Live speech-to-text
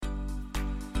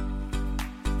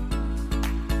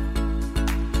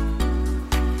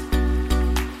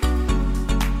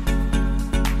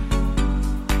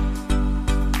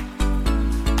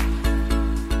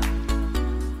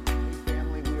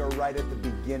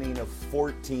beginning of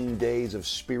 14 days of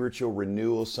spiritual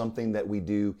renewal, something that we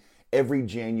do every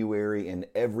January and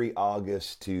every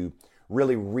August to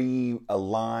really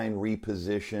realign,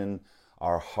 reposition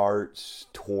our hearts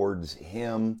towards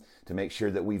Him, to make sure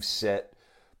that we've set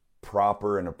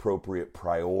proper and appropriate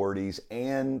priorities,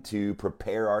 and to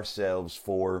prepare ourselves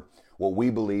for what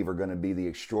we believe are going to be the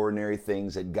extraordinary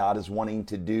things that God is wanting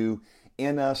to do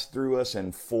in us, through us,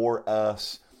 and for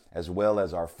us, as well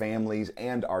as our families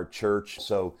and our church.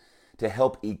 So to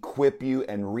help equip you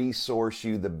and resource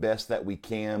you the best that we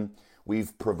can,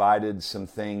 we've provided some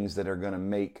things that are going to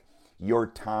make your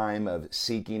time of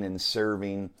seeking and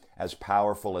serving as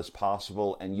powerful as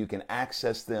possible. And you can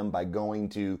access them by going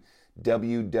to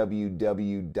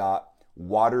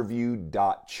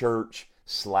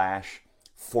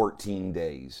www.waterview.church/14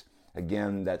 days.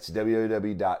 Again, that's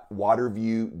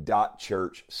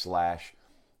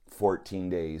www.waterview.church/14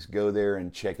 days. Go there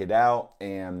and check it out,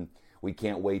 and we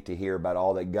can't wait to hear about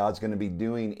all that God's going to be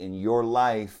doing in your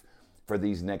life for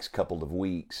these next couple of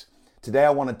weeks. Today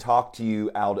I want to talk to you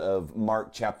out of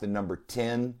Mark chapter number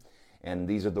 10, and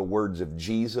these are the words of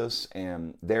Jesus,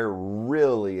 and they're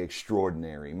really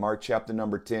extraordinary. Mark chapter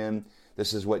number 10,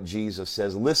 this is what Jesus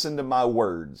says: "Listen to my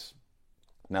words."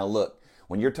 Now look,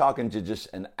 when you're talking to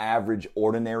just an average,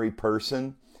 ordinary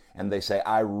person, and they say,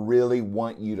 "I really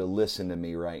want you to listen to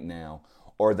me right now,"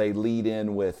 or they lead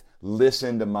in with,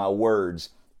 "Listen to my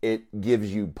words," it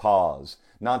gives you pause.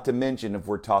 Not to mention if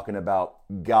we're talking about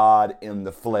God in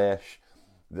the flesh,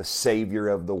 the Savior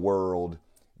of the world,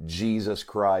 Jesus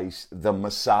Christ, the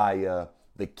Messiah,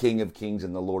 the King of Kings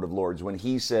and the Lord of Lords. When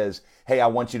He says, "Hey, I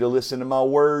want you to listen to my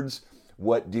words,"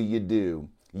 what do? You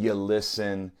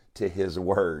listen to His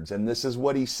words. And this is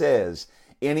what He says: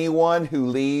 "Anyone who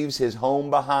leaves his home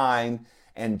behind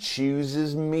and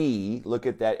chooses me," look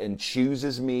at that, "and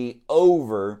chooses me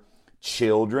over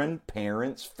children,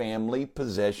 parents, family,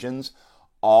 possessions,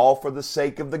 all for the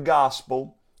sake of the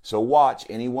gospel." So watch,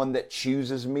 anyone that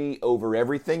chooses me over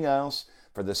everything else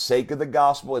for the sake of the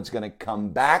gospel, it's going to come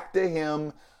back to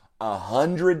him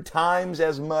 100 times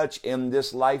as much in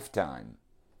this lifetime.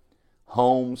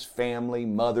 Homes, family,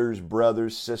 mothers,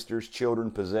 brothers, sisters,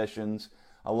 children, possessions,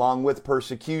 along with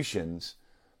persecutions.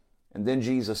 And then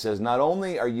Jesus says, not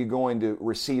only are you going to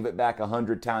receive it back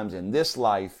 100 times in this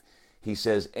life, He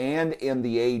says, and in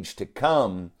the age to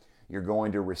come, you're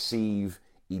going to receive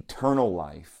eternal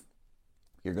life.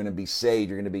 You're going to be saved.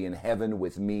 You're going to be in heaven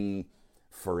with me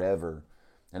forever.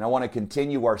 And I want to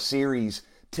continue our series,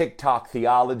 Tik Tok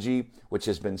Theology, which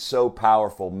has been so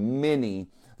powerful.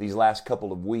 Many, these last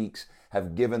couple of weeks,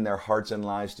 have given their hearts and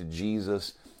lives to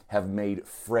Jesus, have made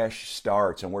fresh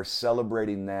starts, and we're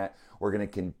celebrating that. We're going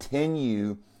to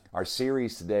continue our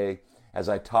series today as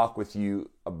I talk with you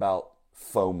about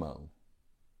FOMO.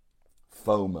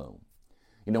 FOMO.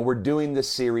 You know, we're doing this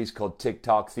series called Tik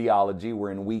Tok Theology.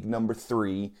 We're in week number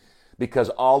 3 because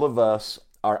all of us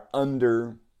are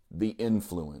under the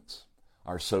influence.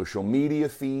 Our social media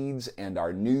feeds and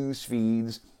our news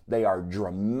feeds, they are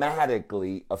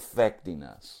dramatically affecting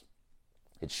us.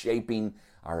 It's shaping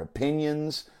our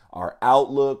opinions, our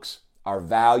outlooks, our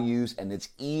values, and it's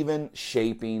even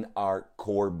shaping our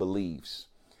core beliefs.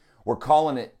 We're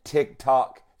calling it Tik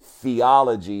Tok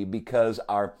Theology because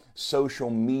our social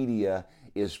media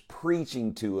is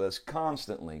preaching to us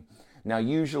constantly. Now,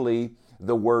 usually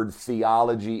the word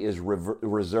theology is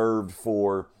reserved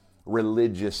for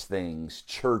religious things,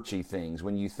 churchy things.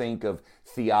 When you think of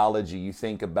theology, you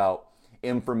think about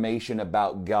information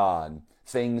about God,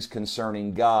 things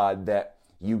concerning God that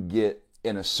you get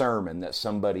in a sermon that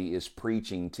somebody is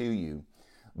preaching to you.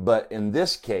 But in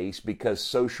this case, because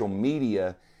social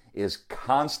media is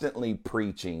constantly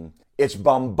preaching, it's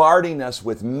bombarding us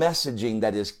with messaging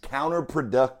that is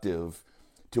counterproductive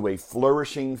to a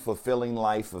flourishing, fulfilling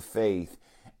life of faith,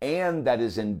 and that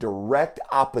is in direct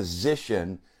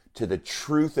opposition to the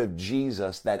truth of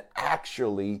Jesus that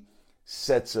actually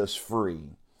sets us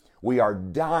free. We are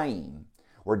dying.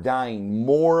 We're dying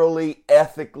morally,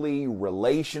 ethically,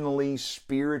 relationally,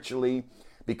 spiritually,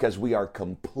 because we are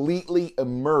completely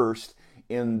immersed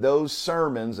in those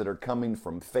sermons that are coming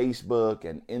from Facebook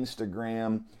and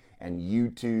Instagram and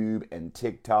YouTube and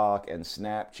TikTok and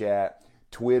Snapchat,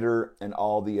 Twitter, and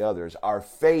all the others. Our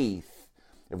faith,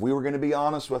 if we were going to be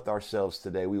honest with ourselves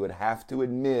today, we would have to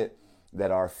admit that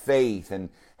our faith and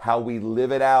how we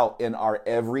live it out in our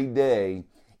everyday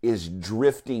is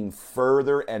drifting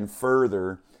further and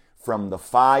further from the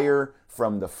fire,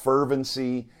 from the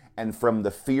fervency, and from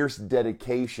the fierce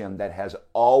dedication that has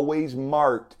always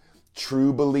marked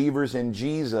true believers in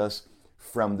Jesus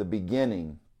from the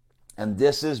beginning. And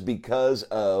this is because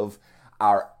of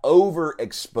our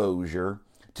overexposure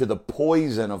to the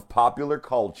poison of popular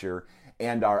culture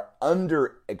and our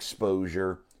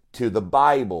underexposure to the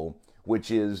Bible,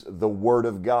 which is the Word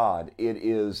of God. It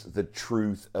is the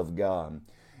truth of God.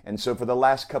 And so for the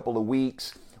last couple of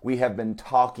weeks, we have been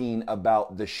talking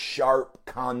about the sharp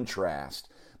contrast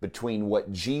between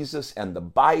what Jesus and the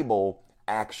Bible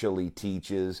actually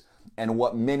teaches and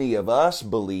what many of us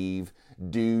believe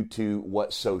due to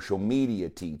what social media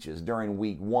teaches. During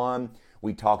week 1,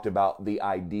 we talked about the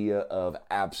idea of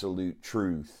absolute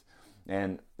truth.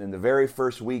 And in the very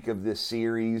first week of this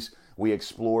series, we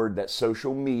explored that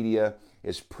social media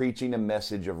is preaching a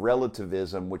message of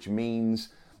relativism, which means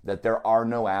that there are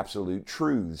no absolute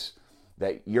truths.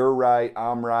 That you're right,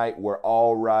 I'm right, we're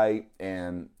all right,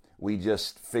 and we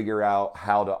just figure out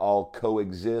how to all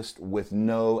coexist with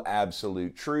no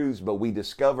absolute truths. But we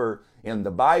discover in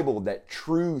the Bible that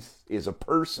truth is a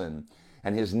person,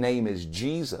 and his name is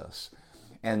Jesus.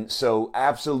 And so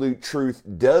absolute truth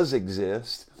does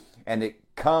exist, and it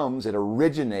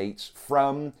originates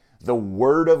from the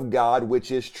Word of God,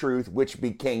 which is truth, which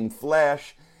became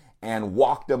flesh and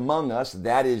walked among us.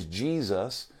 That is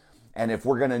Jesus. And if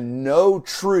we're going to know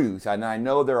truth, and I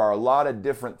know there are a lot of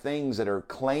different things that are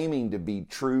claiming to be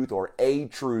truth or a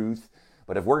truth,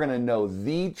 but if we're going to know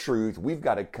the truth, we've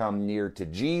got to come near to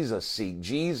Jesus, seek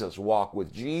Jesus, walk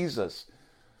with Jesus,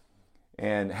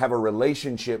 and have a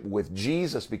relationship with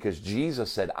Jesus, because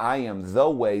Jesus said, I am the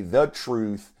way, the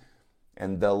truth,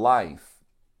 and the life.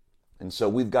 And so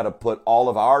we've got to put all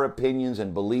of our opinions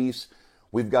and beliefs,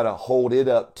 we've got to hold it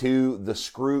up to the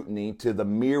scrutiny, to the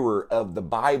mirror of the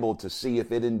Bible to see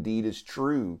if it indeed is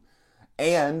true.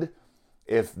 And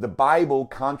if the Bible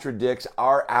contradicts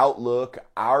our outlook,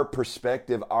 our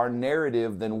perspective, our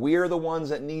narrative, then we are the ones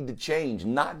that need to change,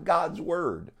 not God's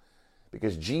Word.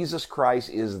 Because Jesus Christ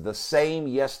is the same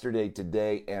yesterday,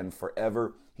 today, and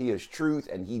forever. He is truth,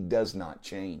 and He does not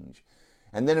change.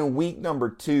 And then in week number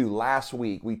 2, last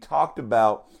week, we talked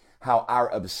about how our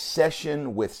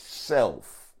obsession with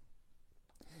self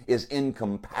is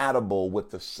incompatible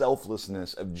with the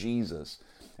selflessness of Jesus.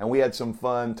 And we had some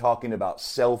fun talking about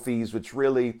selfies, which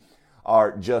really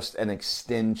are just an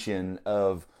extension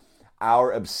of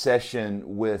our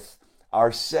obsession with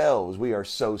ourselves. We are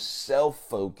so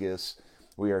self-focused,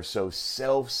 we are so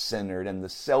self-centered, and the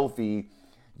selfie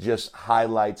just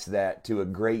highlights that to a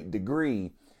great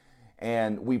degree.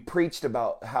 And we preached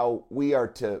about how we are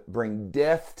to bring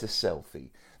death to selfie,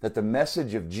 that the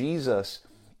message of Jesus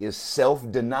is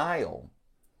self-denial.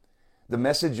 The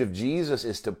message of Jesus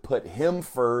is to put Him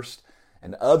first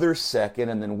and others second,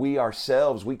 and then we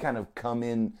ourselves, we kind of come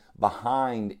in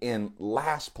behind in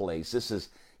last place. This is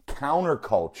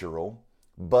countercultural,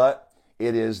 but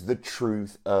it is the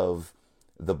truth of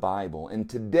the Bible. And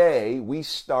today we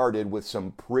started with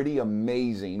some pretty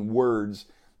amazing words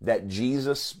that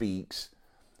Jesus speaks.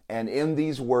 And in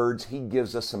these words, He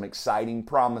gives us some exciting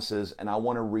promises, and I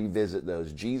want to revisit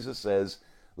those. Jesus says,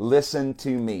 listen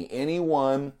to me.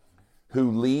 Anyone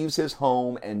who leaves his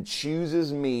home and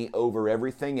chooses me over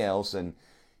everything else, and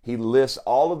He lists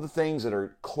all of the things that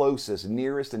are closest,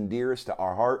 nearest, and dearest to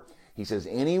our heart. He says,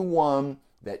 anyone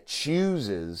that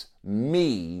chooses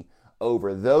me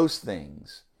over those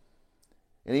things,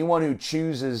 anyone who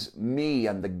chooses me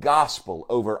and the gospel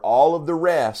over all of the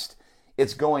rest,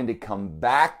 it's going to come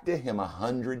back to him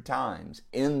 100 times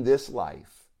in this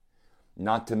life.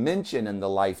 Not to mention in the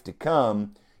life to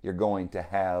come, you're going to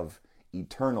have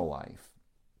eternal life.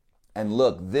 And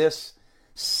look, this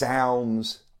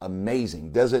sounds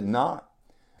amazing, does it not?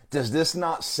 Does this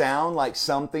not sound like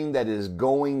something that is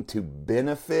going to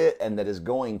benefit and that is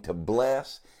going to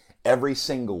bless every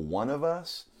single one of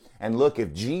us? And look,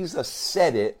 if Jesus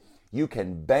said it, you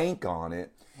can bank on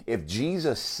it. If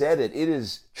Jesus said it, it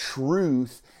is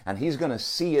truth, and He's going to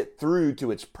see it through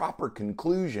to its proper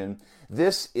conclusion.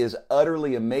 This is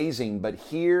utterly amazing, but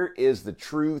here is the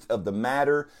truth of the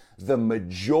matter. The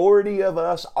majority of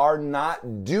us are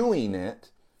not doing it.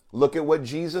 Look at what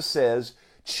Jesus says.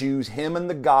 Choose Him and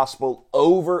the gospel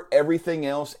over everything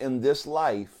else in this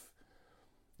life.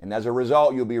 And as a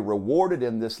result, you'll be rewarded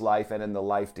in this life and in the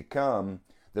life to come.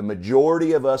 The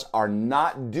majority of us are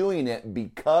not doing it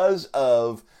because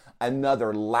of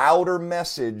another louder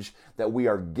message that we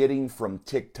are getting from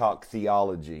Tik Tok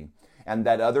Theology. And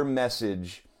that other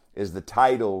message is the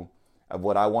title of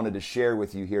what I wanted to share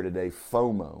with you here today,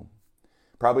 FOMO.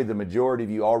 Probably the majority of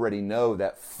you already know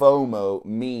that FOMO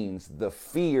means the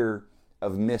fear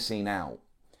of missing out.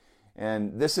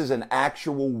 And this is an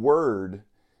actual word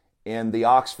in the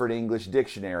Oxford English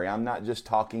Dictionary. I'm not just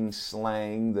talking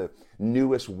slang, the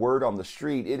newest word on the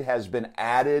street. It has been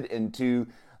added into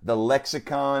the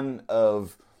lexicon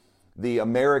of the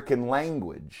American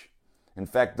language. In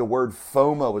fact, the word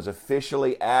FOMO was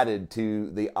officially added to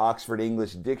the Oxford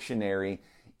English Dictionary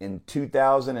in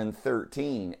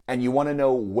 2013. And you want to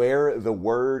know where the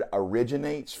word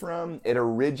originates from? It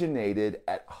originated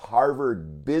at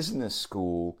Harvard Business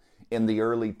School in the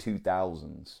early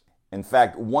 2000s. In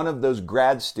fact, one of those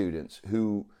grad students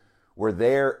who were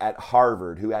there at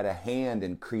Harvard, who had a hand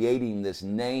in creating this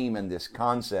name and this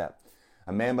concept,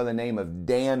 a man by the name of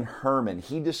Dan Herman,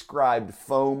 he described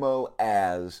FOMO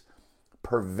as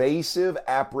pervasive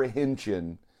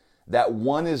apprehension that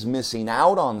one is missing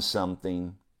out on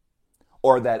something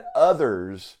or that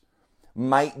others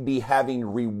might be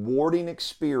having rewarding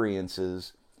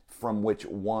experiences from which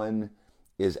one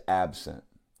is absent.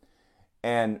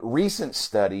 And recent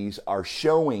studies are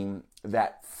showing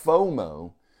that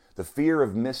FOMO, the fear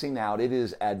of missing out, it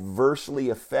is adversely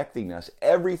affecting us.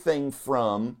 Everything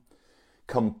from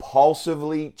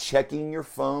compulsively checking your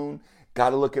phone,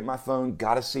 got to look at my phone,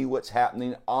 got to see what's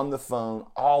happening on the phone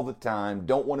all the time,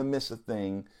 don't want to miss a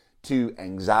thing, to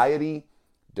anxiety,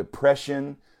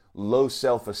 depression, low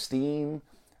self-esteem,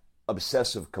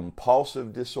 obsessive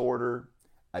compulsive disorder,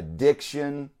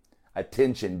 addiction,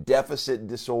 attention deficit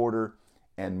disorder,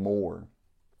 and more.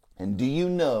 And do you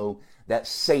know that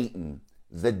Satan,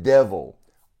 the devil,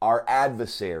 our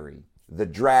adversary, the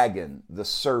dragon, the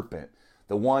serpent,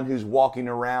 the one who's walking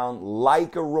around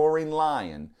like a roaring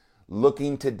lion,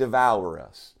 looking to devour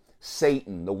us.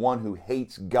 Satan, the one who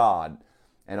hates God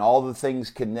and all the things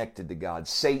connected to God.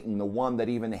 Satan, the one that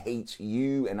even hates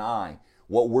you and I.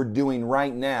 What we're doing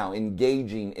right now,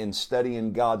 engaging in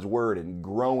studying God's Word and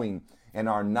growing in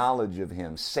our knowledge of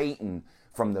Him. Satan,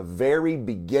 from the very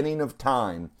beginning of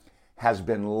time, has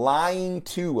been lying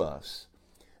to us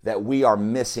that we are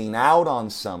missing out on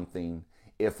something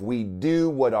if we do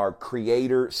what our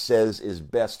Creator says is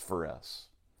best for us.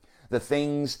 The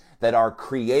things that our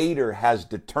Creator has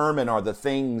determined are the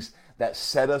things that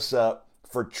set us up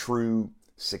for true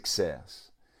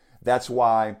success. That's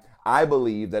why I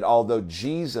believe that although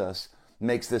Jesus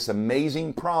makes this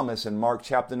amazing promise in Mark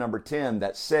chapter number 10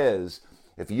 that says,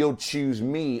 if you'll choose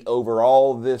me over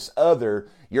all this other,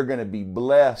 you're going to be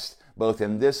blessed both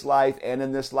in this life and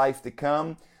in this life to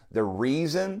come. The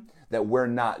reason that we're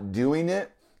not doing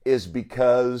it is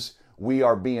because we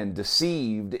are being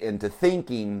deceived into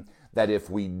thinking that if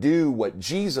we do what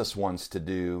Jesus wants to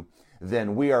do,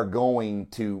 then we are going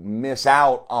to miss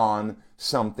out on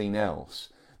something else.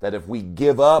 That if we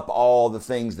give up all the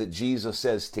things that Jesus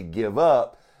says to give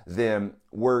up, then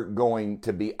we're going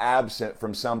to be absent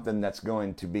from something that's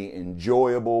going to be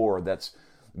enjoyable or that's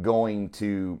going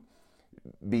to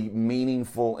be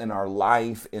meaningful in our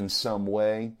life in some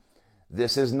way.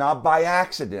 This is not by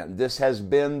accident. This has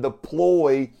been the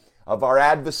ploy of our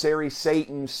adversary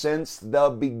Satan since the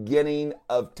beginning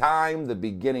of time, the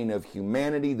beginning of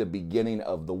humanity, the beginning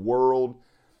of the world.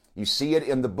 You see it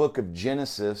in the book of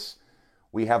Genesis.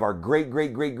 We have our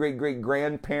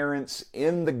great-great-great-great-great-grandparents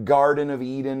in the Garden of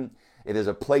Eden. It is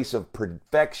a place of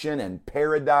perfection and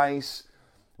paradise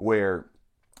where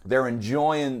they're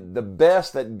enjoying the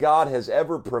best that God has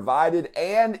ever provided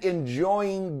and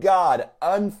enjoying God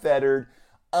unfettered,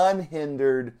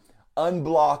 unhindered,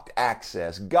 unblocked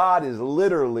access. God is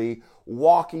literally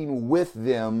walking with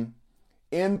them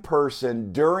in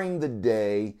person during the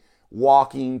day,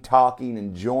 walking, talking,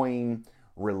 enjoying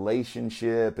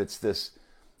relationship. It's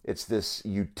this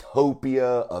utopia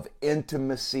of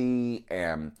intimacy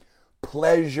and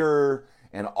pleasure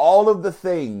and all of the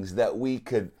things that we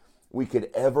could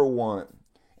ever want.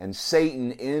 And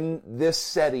Satan, in this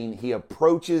setting, he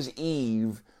approaches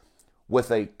Eve with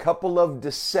a couple of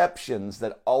deceptions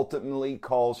that ultimately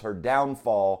cause her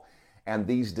downfall, and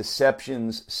these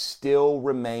deceptions still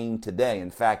remain today. In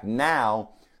fact, now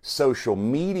social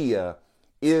media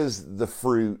is the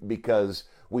fruit because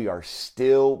we are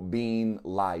still being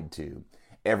lied to.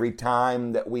 Every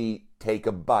time that we take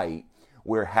a bite,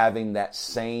 we're having that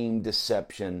same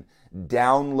deception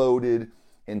downloaded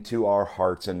into our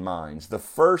hearts and minds. The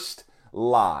first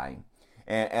lie,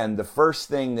 and the first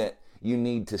thing that you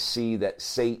need to see that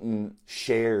Satan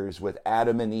shares with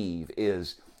Adam and Eve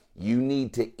is you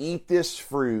need to eat this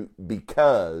fruit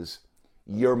because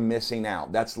you're missing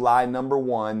out. That's lie number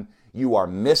one. You are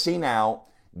missing out.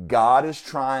 God is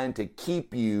trying to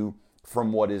keep you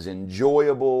from what is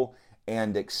enjoyable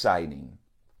and exciting.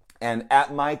 And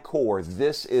at my core,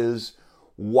 this is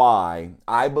why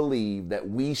I believe that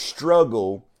we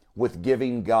struggle with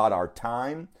giving God our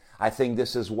time. I think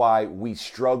this is why we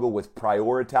struggle with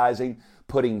prioritizing,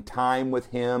 putting time with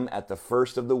Him at the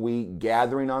first of the week,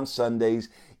 gathering on Sundays,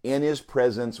 in His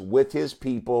presence with His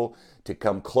people, to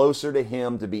come closer to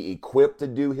Him, to be equipped to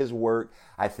do His work.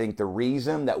 I think the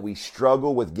reason that we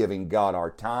struggle with giving God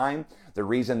our time, the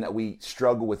reason that we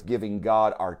struggle with giving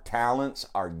God our talents,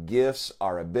 our gifts,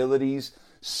 our abilities,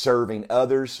 serving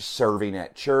others, serving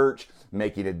at church,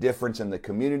 making a difference in the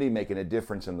community, making a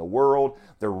difference in the world,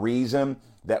 the reason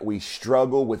that we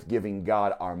struggle with giving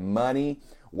God our money,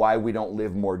 why we don't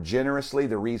live more generously,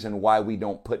 the reason why we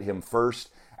don't put Him first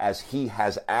as He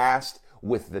has asked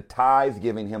with the tithe,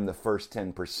 giving Him the first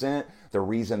 10%, the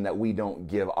reason that we don't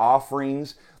give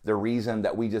offerings, the reason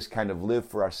that we just kind of live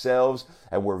for ourselves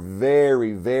and we're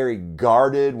very, very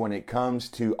guarded when it comes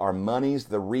to our monies.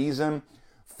 The reason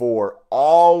for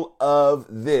all of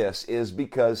this is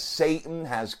because Satan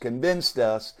has convinced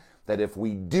us that if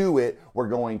we do it, we're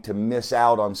going to miss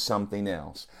out on something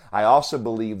else. I also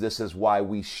believe this is why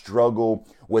we struggle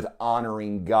with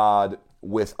honoring God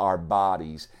with our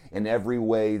bodies in every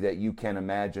way that you can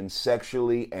imagine,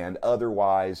 sexually and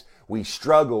otherwise. We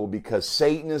struggle because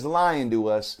Satan is lying to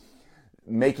us,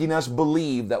 making us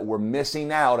believe that we're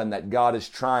missing out and that God is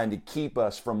trying to keep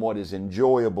us from what is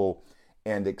enjoyable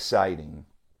and exciting.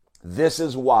 This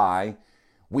is why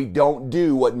we don't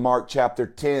do what Mark chapter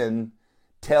 10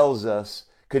 tells us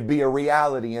could be a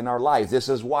reality in our life. This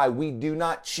is why we do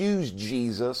not choose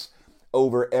Jesus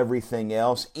over everything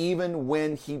else, even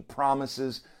when He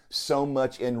promises so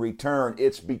much in return.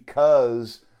 It's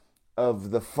because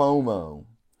of the FOMO.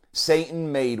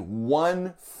 Satan made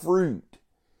one fruit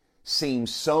seem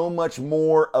so much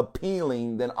more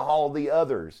appealing than all the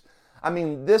others. I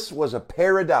mean, this was a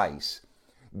paradise.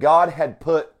 God had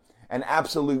put an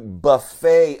absolute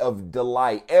buffet of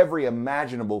delight, every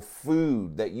imaginable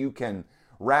food that you can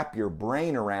wrap your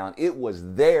brain around. It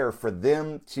was there for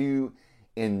them to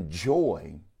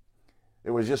enjoy.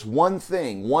 There was just one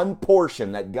thing, one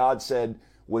portion that God said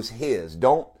was His.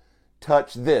 Don't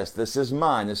touch this. This is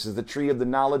mine. This is the tree of the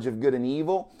knowledge of good and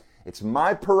evil. It's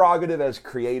my prerogative as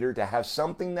creator to have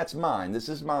something that's mine. This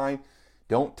is mine.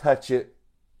 Don't touch it.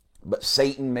 But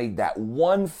Satan made that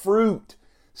one fruit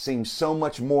seem so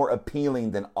much more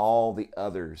appealing than all the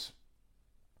others.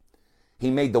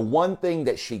 He made the one thing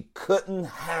that she couldn't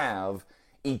have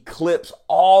eclipse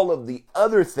all of the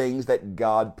other things that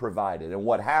God provided. And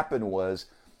what happened was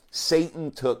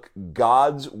Satan took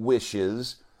God's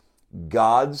wishes,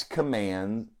 God's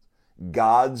command,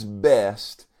 God's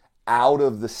best out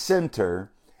of the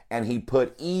center, and he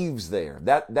put Eve's there.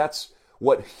 That's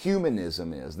what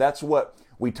humanism is. That's what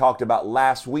we talked about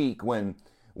last week when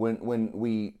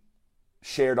we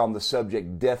shared on the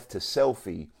subject death to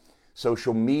selfie.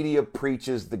 Social media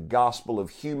preaches the gospel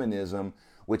of humanism,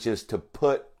 which is to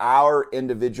put our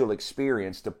individual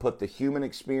experience, to put the human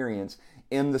experience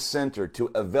in the center, to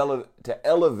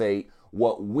elevate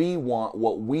what we want,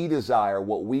 what we desire,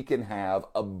 what we can have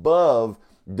above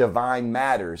divine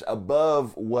matters,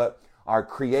 above what our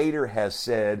Creator has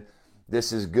said,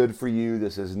 this is good for you,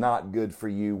 this is not good for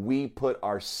you. We put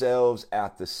ourselves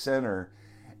at the center.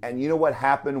 And you know what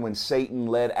happened when Satan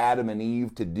led Adam and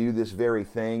Eve to do this very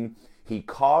thing? He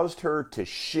caused her to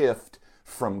shift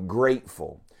from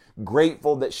grateful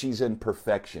that she's in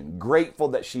perfection, grateful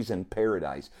that she's in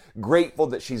paradise, grateful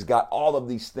that she's got all of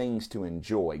these things to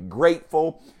enjoy,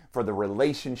 grateful for the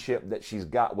relationship that she's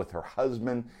got with her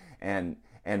husband and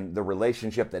the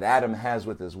relationship that Adam has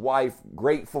with his wife,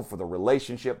 grateful for the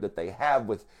relationship that they have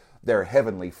with their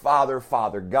heavenly Father,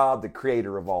 Father God, the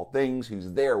creator of all things,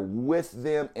 who's there with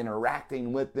them,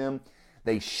 interacting with them.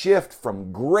 They shift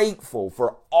from grateful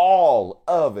for all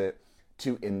of it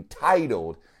to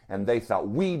entitled, and they thought,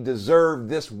 we deserve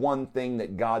this one thing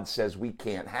that God says we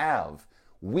can't have.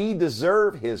 We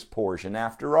deserve His portion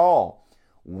after all.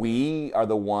 We are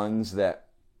the ones that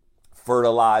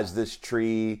fertilize this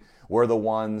tree. We're the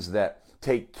ones that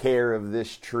take care of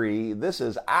this tree. This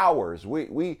is ours.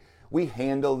 We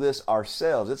handle this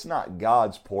ourselves. It's not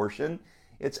God's portion.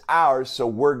 It's ours, so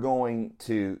we're going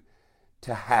to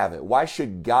have it. Why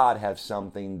should God have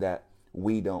something that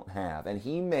we don't have? And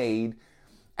He made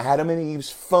Adam and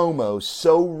Eve's FOMO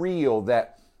so real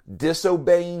that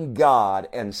disobeying God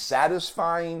and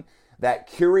satisfying that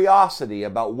curiosity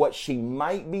about what she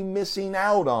might be missing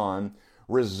out on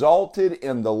resulted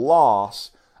in the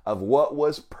loss of what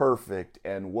was perfect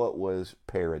and what was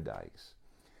paradise.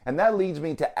 And that leads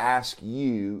me to ask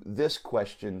you this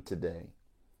question today.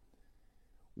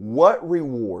 What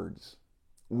rewards,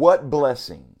 what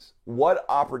blessings, what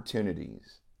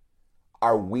opportunities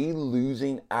are we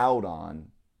losing out on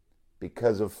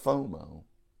because of FOMO?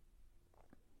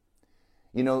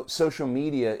 You know, social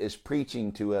media is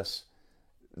preaching to us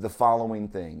the following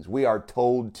things. We are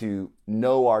told to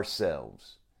know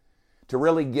ourselves, to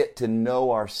really get to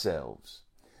know ourselves,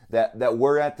 that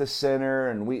we're at the center,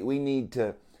 and we need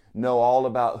to know all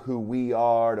about who we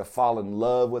are, to fall in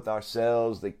love with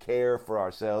ourselves, to care for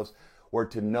ourselves. We're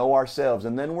to know ourselves.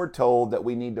 And then we're told that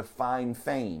we need to find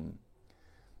fame.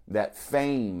 That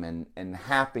fame and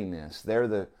happiness, they're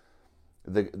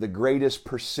the greatest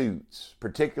pursuits,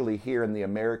 particularly here in the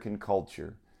American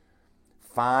culture.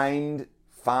 Find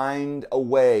a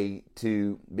way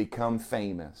to become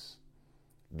famous.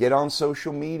 Get on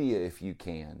social media if you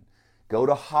can. Go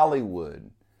to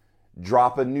Hollywood.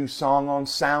 Drop a new song on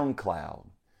SoundCloud.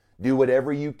 Do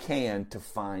whatever you can to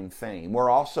find fame. We're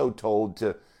also told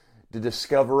to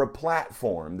discover a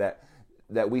platform,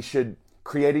 that we should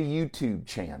create a YouTube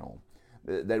channel,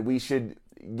 that we should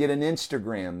get an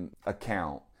Instagram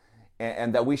account,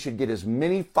 and that we should get as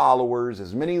many followers,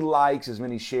 as many likes, as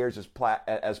many shares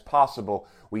as possible.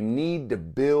 We need to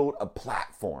build a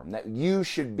platform, that you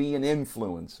should be an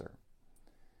influencer.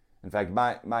 In fact,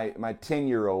 my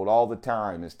 10-year-old all the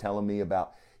time is telling me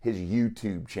about his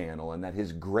YouTube channel, and that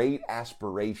his great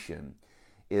aspiration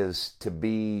is to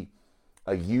be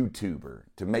a YouTuber,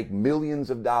 to make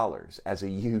millions of dollars as a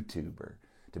YouTuber,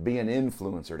 to be an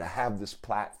influencer, to have this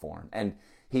platform. And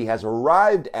he has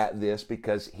arrived at this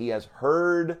because he has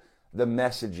heard the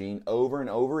messaging over and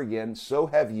over again. So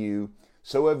have you,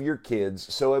 so have your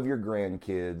kids, so have your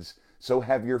grandkids, so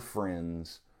have your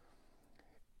friends.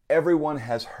 Everyone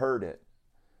has heard it.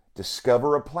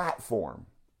 Discover a platform.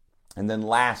 And then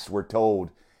last, we're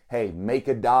told, hey, make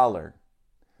 $1.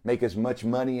 Make as much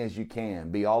money as you can.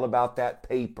 Be all about that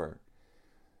paper.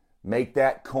 Make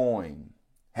that coin.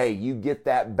 Hey, you get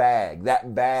that bag.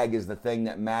 That bag is the thing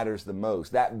that matters the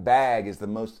most. That bag is the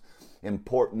most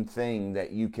important thing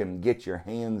that you can get your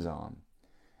hands on.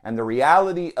 And the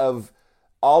reality of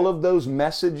all of those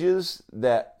messages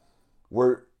that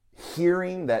we're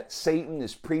hearing, that Satan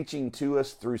is preaching to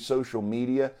us through social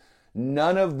media,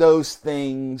 none of those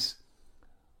things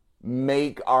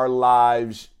make our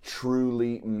lives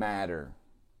truly matter.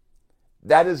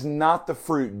 That is not the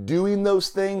fruit. Doing those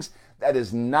things, that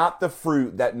is not the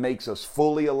fruit that makes us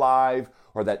fully alive,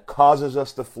 or that causes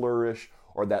us to flourish,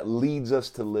 or that leads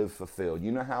us to live fulfilled.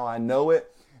 You know how I know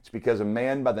it? It's because a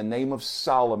man by the name of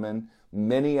Solomon,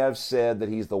 many have said that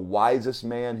he's the wisest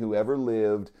man who ever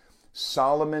lived.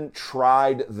 Solomon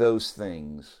tried those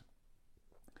things,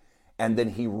 and then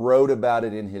he wrote about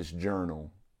it in his journal.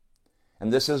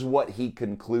 And this is what he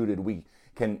concluded. We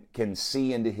can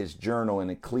see into his journal in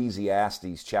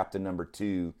Ecclesiastes chapter number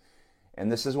 2.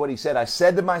 And this is what he said. I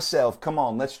said to myself, come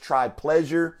on, let's try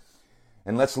pleasure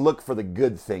and let's look for the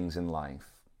good things in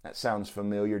life. That sounds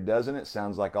familiar, doesn't it?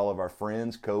 Sounds like all of our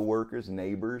friends, co-workers,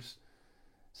 neighbors.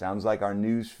 Sounds like our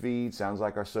news feed. Sounds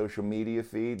like our social media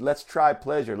feed. Let's try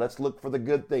pleasure. Let's look for the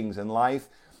good things in life.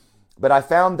 But I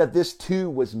found that this too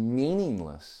was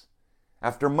meaningless.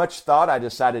 After much thought, I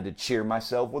decided to cheer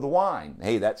myself with wine.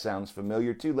 Hey, that sounds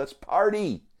familiar too. Let's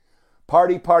party.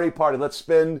 Party, party, party. Let's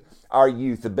spend our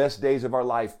youth, the best days of our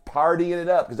life, partying it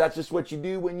up, because that's just what you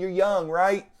do when you're young,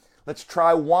 right? Let's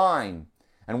try wine.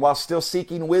 And while still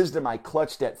seeking wisdom, I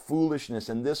clutched at foolishness.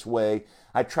 In this way,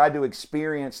 I tried to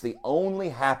experience the only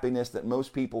happiness that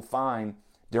most people find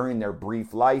during their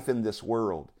brief life in this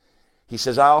world. He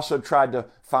says, I also tried to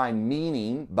find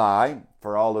meaning by,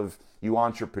 for all of you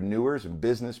entrepreneurs and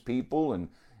business people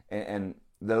and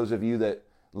those of you that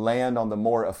land on the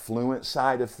more affluent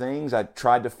side of things, I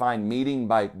tried to find meaning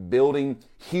by building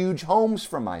huge homes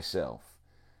for myself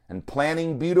and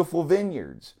planting beautiful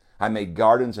vineyards. I made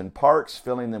gardens and parks,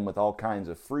 filling them with all kinds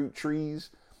of fruit trees.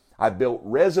 I built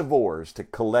reservoirs to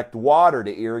collect water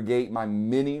to irrigate my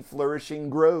many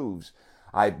flourishing groves.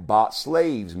 I bought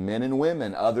slaves, men and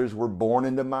women. Others were born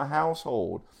into my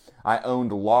household. I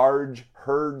owned large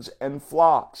herds and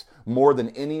flocks, more than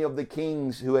any of the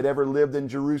kings who had ever lived in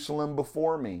Jerusalem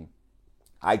before me.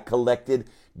 I collected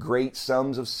great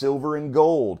sums of silver and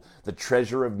gold, the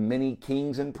treasure of many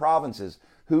kings and provinces.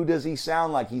 Who does he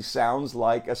sound like? He sounds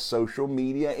like a social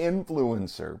media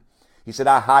influencer. He said,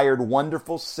 I hired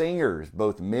wonderful singers,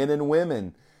 both men and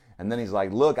women. And then he's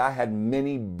like, look, I had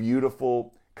many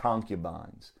beautiful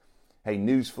concubines. Hey,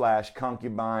 newsflash,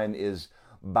 concubine is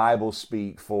Bible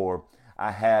speak for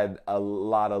I had a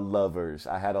lot of lovers.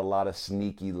 I had a lot of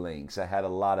sneaky links. I had a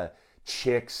lot of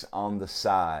chicks on the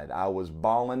side. I was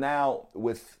balling out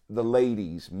with the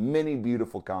ladies, many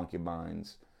beautiful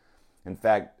concubines. In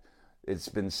fact, it's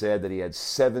been said that he had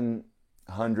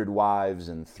 700 wives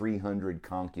and 300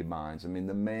 concubines. I mean,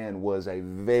 the man was a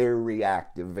very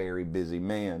active, very busy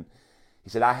man. He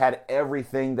said, I had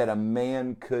everything that a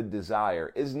man could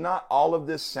desire. Is not all of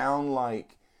this sound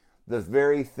like the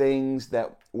very things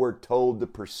that we're told to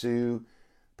pursue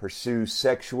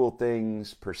sexual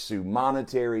things, pursue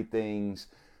monetary things,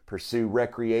 pursue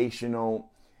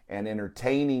recreational and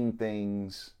entertaining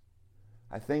things.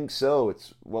 I think so.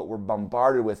 It's what we're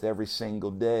bombarded with every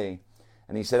single day.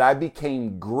 And he said, I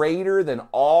became greater than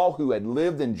all who had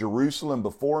lived in Jerusalem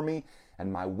before me,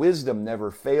 and my wisdom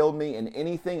never failed me. And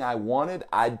anything I wanted,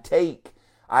 I'd take.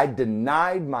 I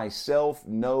denied myself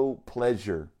no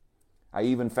pleasure. I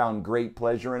even found great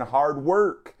pleasure in hard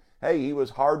work. Hey, he was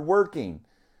hardworking,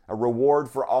 a reward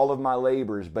for all of my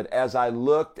labors. But as I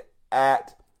looked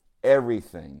at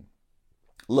everything,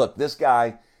 look, this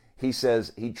guy, he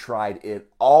says he tried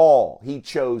it all. He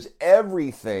chose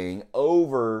everything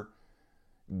over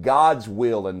God's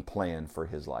will and plan for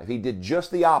his life. He did just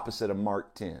the opposite of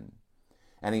Mark 10.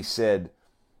 And he said,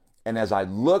 and as I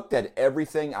looked at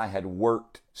everything I had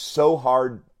worked so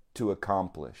hard to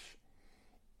accomplish,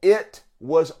 it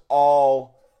was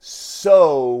all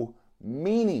so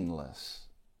meaningless.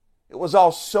 It was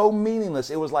all so meaningless.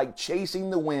 It was like chasing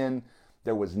the wind.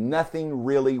 There was nothing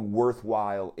really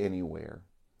worthwhile anywhere.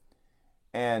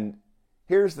 And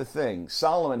here's the thing.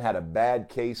 Solomon had a bad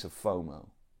case of FOMO.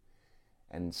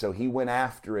 And so he went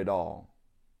after it all.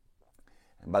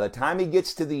 And by the time he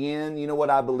gets to the end, you know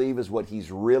what I believe is what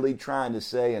he's really trying to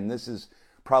say. And this is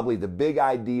probably the big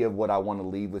idea of what I want to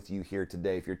leave with you here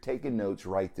today. If you're taking notes,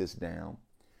 write this down.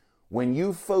 When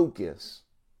you focus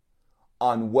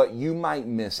on what you might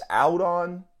miss out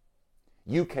on,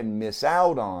 you can miss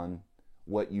out on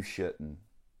what you shouldn't.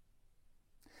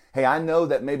 Hey, I know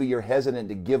that maybe you're hesitant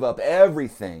to give up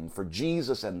everything for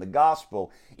Jesus and the gospel,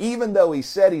 even though he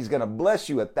said he's going to bless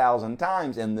you 1,000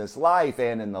 times in this life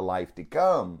and in the life to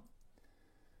come.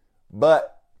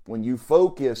 But when you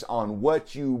focus on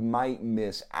what you might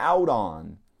miss out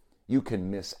on, you can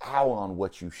miss out on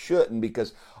what you shouldn't,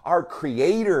 because our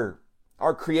Creator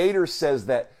says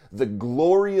that the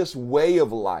glorious way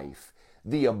of life,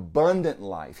 the abundant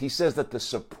life, he says that the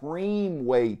supreme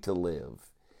way to live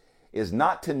is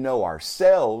not to know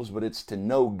ourselves, but it's to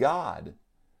know God.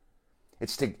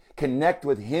 It's to connect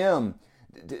with him,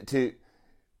 to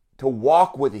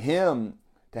walk with him,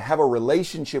 to have a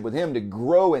relationship with him, to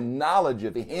grow in knowledge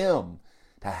of him,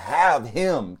 to have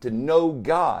him, to know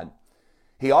God.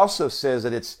 He also says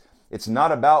that it's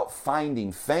not about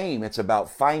finding fame, it's about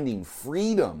finding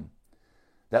freedom.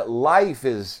 That life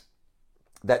is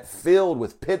that filled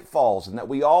with pitfalls, and that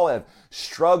we all have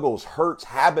struggles, hurts,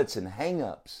 habits, and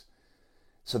hang-ups.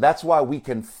 So that's why we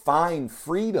can find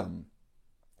freedom.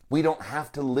 We don't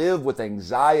have to live with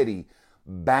anxiety,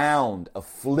 bound,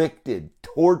 afflicted,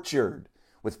 tortured,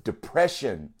 with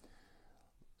depression,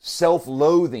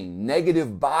 self-loathing,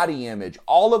 negative body image,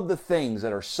 all of the things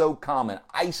that are so common,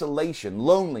 isolation,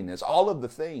 loneliness, all of the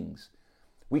things.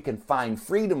 We can find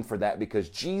freedom for that because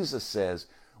Jesus says,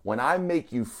 when I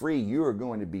make you free, you are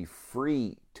going to be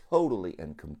free totally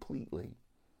and completely.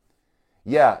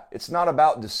 Yeah, it's not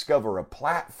about discover a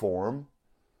platform.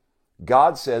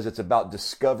 God says it's about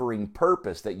discovering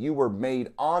purpose, that you were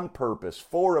made on purpose,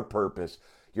 for a purpose.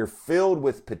 You're filled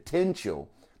with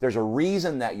potential. There's a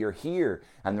reason that you're here.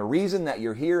 And the reason that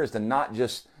you're here is to not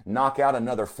just knock out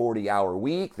another 40-hour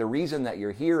week. The reason that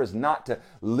you're here is not to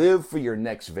live for your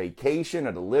next vacation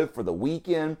or to live for the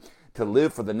weekend, to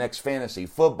live for the next fantasy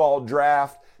football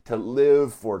draft, to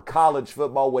live for college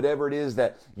football, whatever it is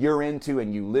that you're into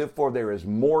and you live for. There is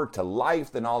more to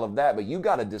life than all of that, but you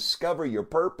got to discover your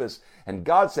purpose. And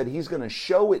God said he's going to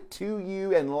show it to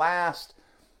you. And last,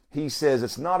 he says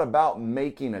it's not about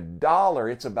making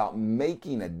 $1, it's about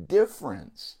making a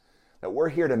difference. That we're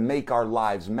here to make our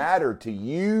lives matter, to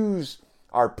use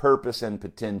our purpose and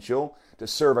potential, to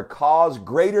serve a cause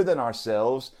greater than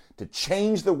ourselves, to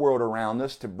change the world around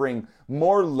us, to bring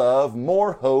more love,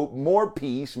 more hope, more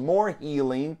peace, more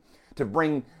healing, to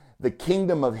bring the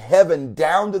kingdom of heaven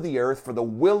down to the earth, for the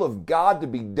will of God to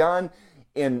be done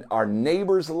in our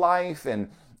neighbor's life and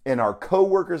in our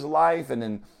co-worker's life and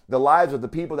in the lives of the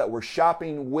people that we're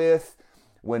shopping with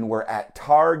when we're at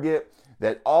Target.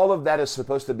 That all of that is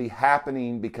supposed to be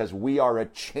happening because we are a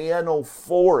channel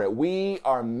for it. We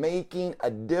are making a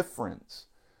difference.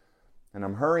 And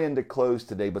I'm hurrying to close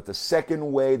today, but the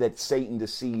second way that Satan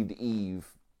deceived Eve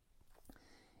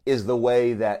is the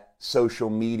way that social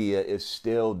media is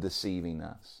still deceiving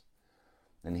us.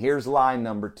 And here's lie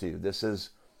number 2. This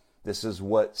is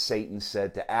what Satan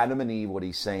said to Adam and Eve, what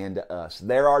he's saying to us.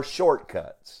 There are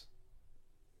shortcuts.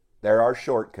 There are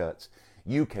shortcuts.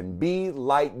 You can be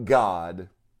like God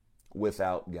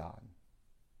without God.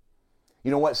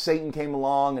 You know what? Satan came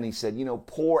along and he said,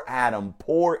 poor Adam,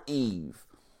 poor Eve.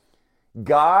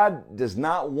 God does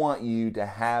not want you to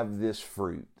have this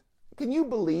fruit. Can you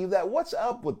believe that? What's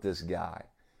up with this guy?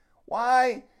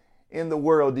 Why in the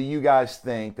world do you guys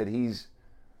think that he's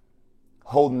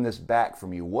holding this back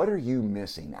from you? What are you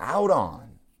missing out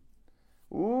on?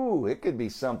 Ooh, it could be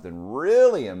something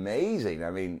really amazing.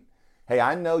 I mean, hey,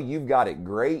 I know you've got it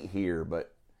great here,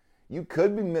 but you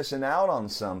could be missing out on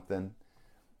something.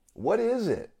 What is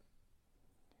it?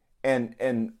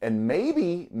 And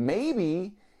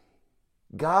maybe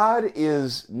God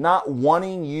is not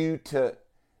wanting you to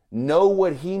know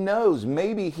what he knows.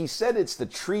 Maybe he said it's the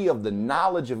tree of the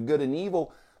knowledge of good and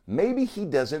evil. Maybe he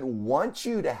doesn't want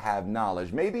you to have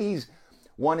knowledge. Maybe he's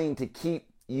wanting to keep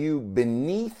you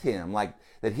beneath him, like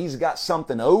that he's got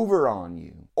something over on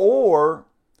you. Or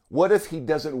what if he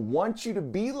doesn't want you to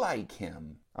be like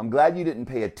him? I'm glad you didn't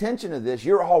pay attention to this.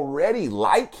 You're already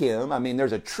like him. I mean,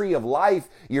 there's a tree of life.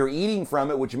 You're eating from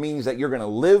it, which means that you're going to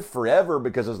live forever,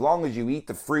 because as long as you eat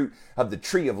the fruit of the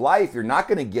tree of life, you're not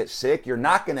going to get sick. You're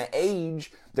not going to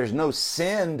age. There's no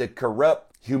sin to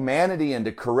corrupt humanity and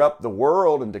to corrupt the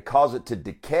world and to cause it to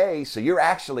decay. So you're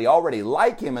actually already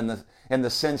like him in the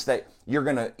sense that you're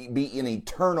going to be an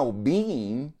eternal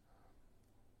being,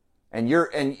 and you're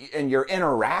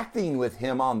interacting with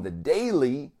him on the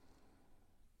daily.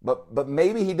 But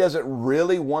maybe he doesn't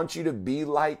really want you to be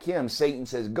like him. Satan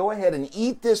says, go ahead and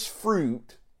eat this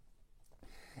fruit.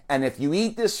 And if you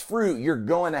eat this fruit, you're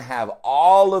going to have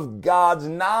all of God's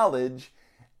knowledge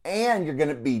and you're going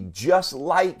to be just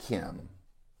like him.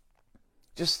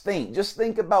 Just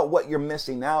think about what you're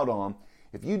missing out on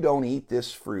if you don't eat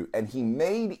this fruit. And he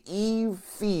made Eve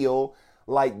feel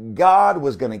like God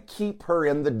was going to keep her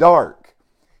in the dark.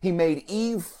 He made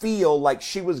Eve feel like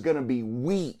she was going to be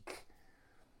weak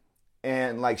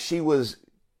and like she was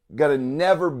going to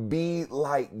never be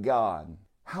like God.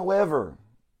 However,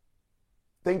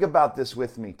 think about this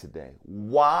with me today.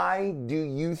 Why do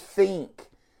you think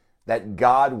that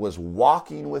God was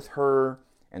walking with her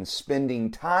and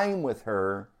spending time with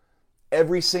her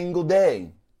every single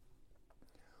day?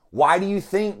 Why do you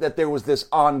think that there was this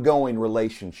ongoing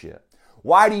relationship?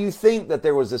 Why do you think that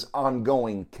there was this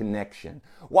ongoing connection?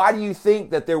 Why do you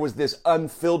think that there was this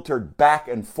unfiltered back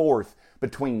and forth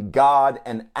between God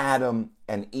and Adam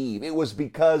and Eve? It was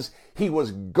because he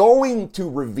was going to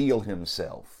reveal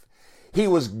himself. He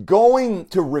was going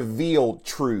to reveal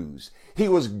truths. He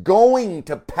was going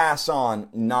to pass on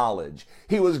knowledge.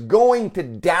 He was going to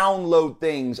download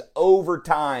things over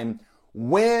time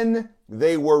when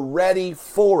they were ready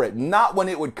for it, not when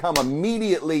it would come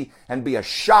immediately and be a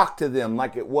shock to them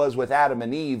like it was with Adam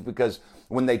and Eve, because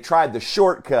when they tried the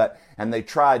shortcut and they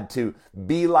tried to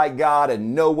be like God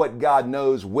and know what God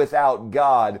knows without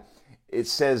God, it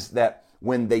says that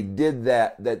when they did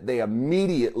that they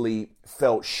immediately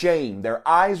felt shame. Their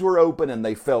eyes were open and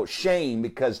they felt shame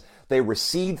because they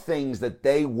received things that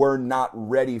they were not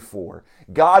ready for.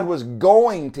 God was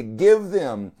going to give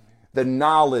them the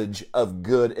knowledge of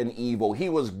good and evil. He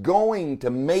was going to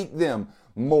make them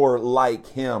more like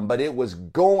him, but it was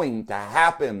going to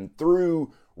happen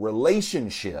through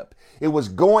relationship. It was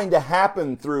going to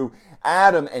happen through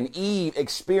Adam and Eve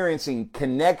experiencing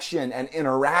connection and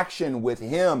interaction with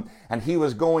him, and he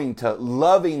was going to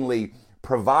lovingly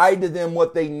provide to them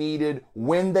what they needed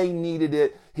when they needed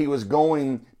it. He was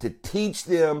going to teach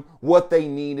them what they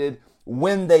needed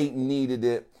when they needed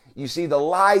it. You see, the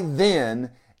lie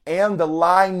then and the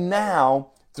lie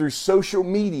now through social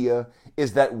media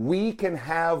is that we can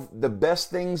have the best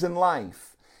things in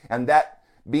life, and that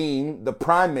being the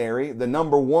primary, the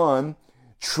number one,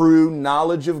 true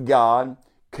knowledge of God,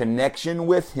 connection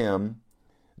with him.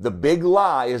 The big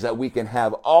lie is that we can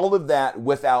have all of that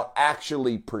without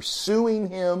actually pursuing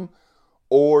him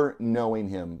or knowing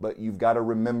him. But you've got to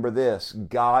remember this: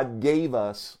 God gave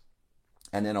us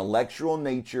an intellectual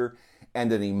nature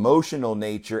and an emotional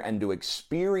nature, and to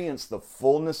experience the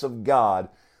fullness of God,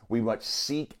 we must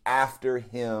seek after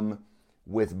him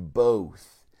with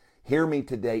both. Hear me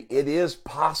today. It is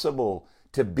possible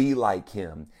to be like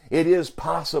him. It is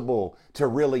possible to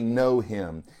really know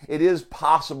him. It is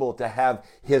possible to have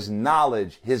his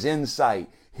knowledge, his insight,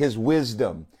 his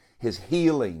wisdom, his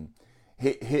healing,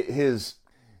 his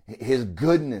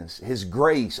goodness, his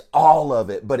grace, all of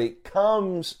it. But it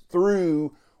comes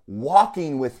through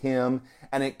walking with him,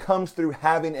 and it comes through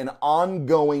having an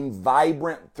ongoing,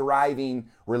 vibrant, thriving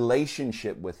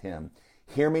relationship with him.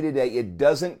 Hear me today. It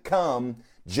doesn't come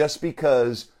just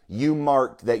because you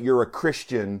marked that you're a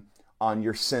Christian on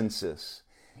your census.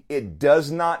 It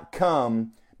does not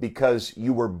come because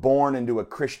you were born into a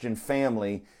Christian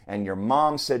family and your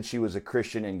mom said she was a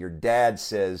Christian and your dad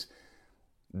says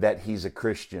that he's a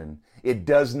Christian. It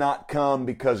does not come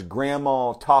because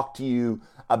grandma talked to you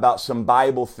about some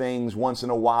Bible things once in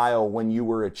a while when you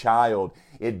were a child.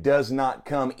 It does not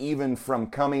come even from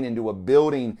coming into a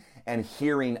building and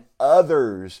hearing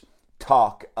others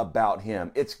talk about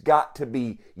Him. It's got to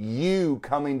be you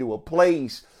coming to a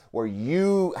place where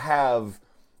you have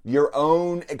your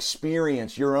own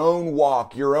experience, your own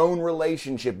walk, your own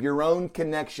relationship, your own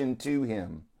connection to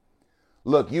Him.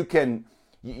 Look, you can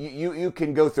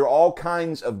go through all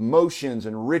kinds of motions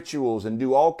and rituals and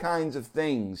do all kinds of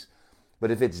things, but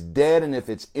if it's dead and if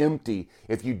it's empty,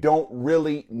 if you don't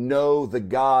really know the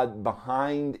God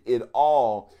behind it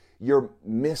all, you're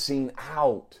missing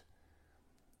out.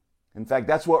 In fact,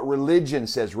 that's what religion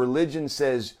says. Religion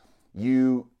says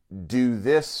you do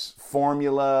this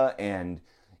formula and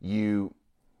you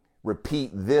repeat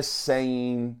this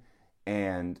saying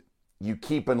and you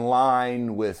keep in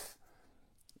line with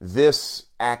this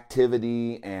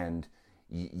activity and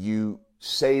you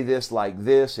say this like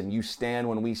this, and you stand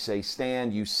when we say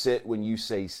stand, you sit when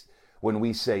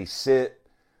we say sit.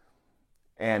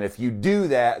 And if you do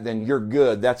that, then you're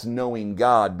good. That's knowing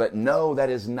God. But no,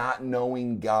 that is not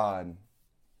knowing God.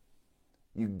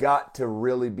 You got to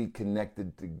really be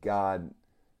connected to God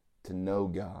to know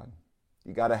God.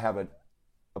 You got to have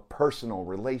a personal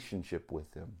relationship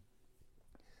with Him.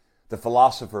 The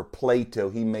philosopher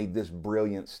Plato, he made this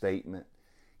brilliant statement.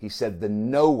 He said, the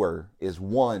knower is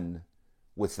one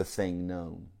with the thing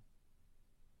known.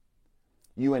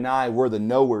 You and I, we're the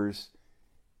knowers.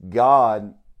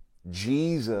 God,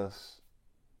 Jesus,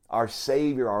 our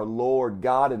Savior, our Lord,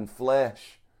 God in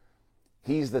flesh,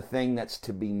 He's the thing that's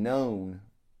to be known.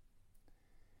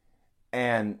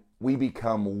 And we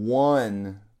become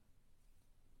one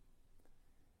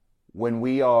when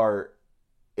we are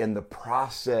in the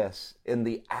process, in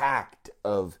the act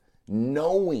of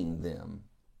knowing them.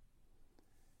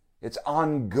 It's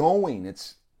ongoing.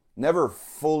 It's never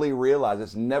fully realized.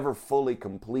 It's never fully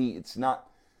complete. It's not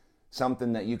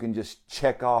something that you can just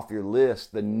check off your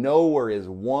list. The knower is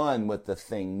one with the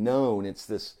thing known. It's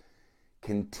this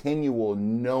continual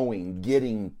knowing,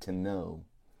 getting to know.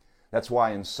 That's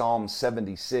why in Psalm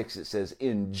 76 it says,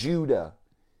 in Judah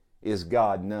is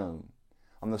God known.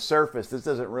 On the surface, this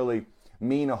doesn't really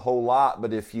mean a whole lot,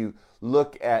 but if you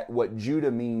look at what Judah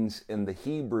means in the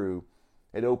Hebrew,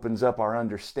 it opens up our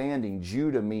understanding.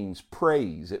 Judah means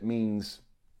praise. It means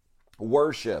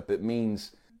worship. It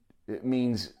means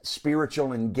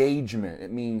spiritual engagement.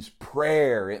 It means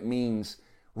prayer. It means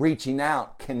reaching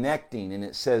out, connecting. And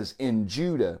it says in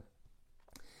Judah,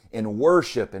 in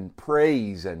worship and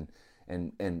praise and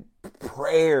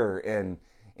prayer and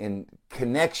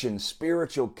connection,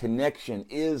 spiritual connection,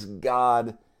 is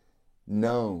God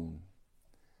known.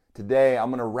 Today,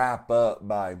 I'm going to wrap up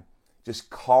by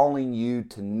just calling you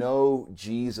to know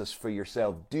Jesus for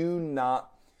yourself. Do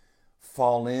not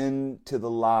fall into the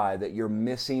lie that you're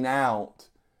missing out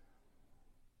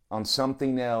on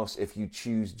something else if you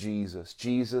choose Jesus.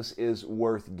 Jesus is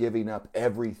worth giving up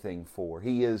everything for.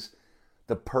 He is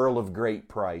the pearl of great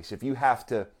price. If you have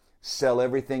to sell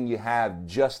everything you have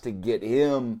just to get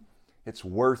Him, it's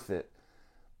worth it.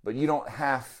 But you don't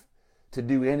have to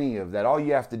do any of that. All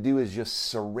you have to do is just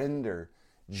surrender.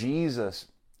 Jesus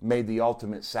made the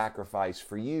ultimate sacrifice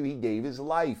for you. He gave His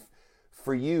life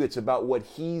for you. It's about what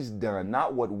He's done,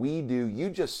 not what we do.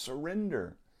 You just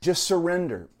surrender. Just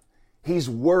surrender. He's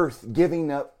worth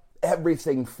giving up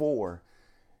everything for.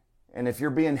 And if you're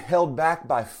being held back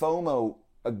by FOMO,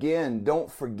 again,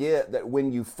 don't forget that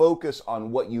when you focus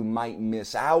on what you might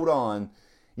miss out on,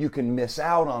 you can miss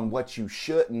out on what you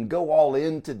shouldn't. Go all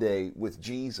in today with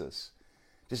Jesus.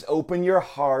 Just open your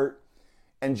heart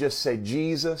and just say,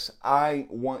 Jesus, I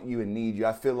want you and need you.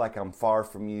 I feel like I'm far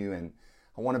from you and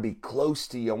I want to be close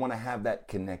to you. I want to have that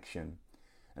connection.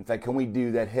 In fact, can we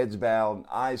do that? Heads bowed,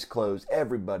 eyes closed.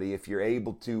 Everybody, if you're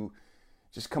able to,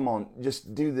 just come on,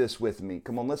 just do this with me.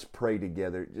 Come on, let's pray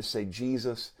together. Just say,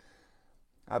 Jesus,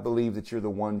 I believe that you're the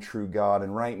one true God.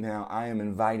 And right now I am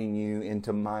inviting you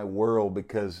into my world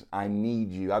because I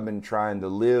need you. I've been trying to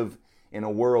live in a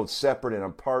world separate and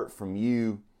apart from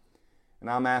you. And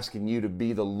I'm asking you to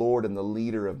be the Lord and the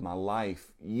leader of my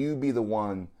life. You be the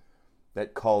one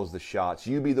that calls the shots.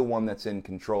 You be the one that's in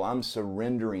control. I'm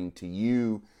surrendering to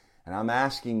you, and I'm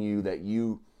asking you that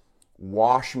you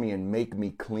wash me and make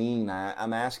me clean.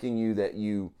 I'm asking you that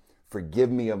you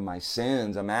forgive me of my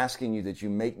sins. I'm asking you that you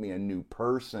make me a new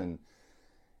person.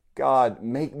 God,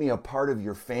 make me a part of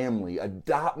your family.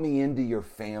 Adopt me into your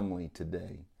family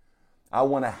today. I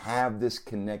want to have this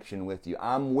connection with you.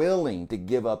 I'm willing to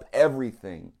give up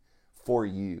everything for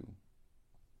you.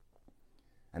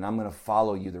 And I'm going to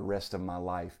follow you the rest of my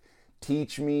life.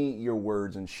 Teach me your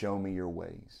words and show me your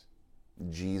ways.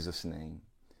 In Jesus' name,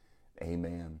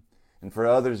 Amen. And for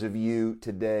others of you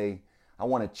today, I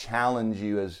want to challenge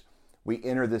you as we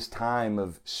enter this time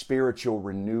of spiritual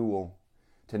renewal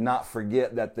to not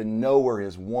forget that the knower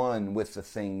is one with the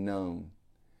thing known.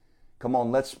 Come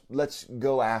on, let's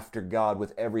go after God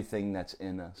with everything that's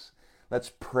in us.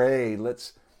 Let's pray.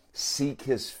 Let's seek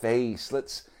His face.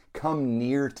 Let's come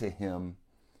near to Him.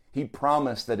 He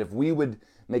promised that if we would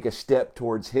make a step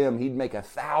towards Him, He'd make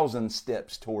 1,000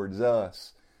 steps towards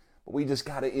us. But we just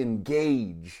got to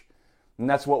engage. And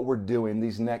that's what we're doing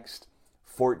these next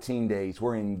 14 days.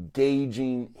 We're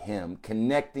engaging Him,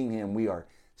 connecting Him. We are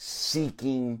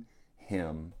seeking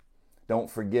Him. Don't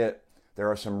forget, there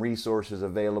are some resources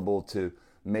available to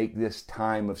make this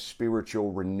time of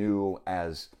spiritual renewal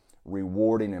as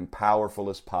rewarding and powerful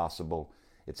as possible.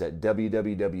 It's at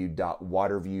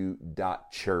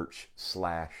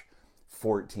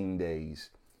www.waterview.church/14 days.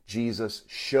 Jesus,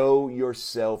 show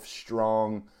yourself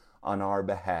strong on our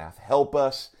behalf. Help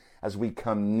us as we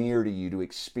come near to you to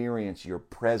experience your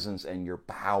presence and your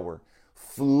power.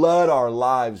 Flood our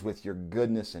lives with your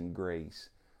goodness and grace.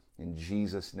 In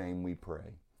Jesus' name we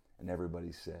pray. And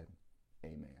everybody said,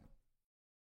 amen.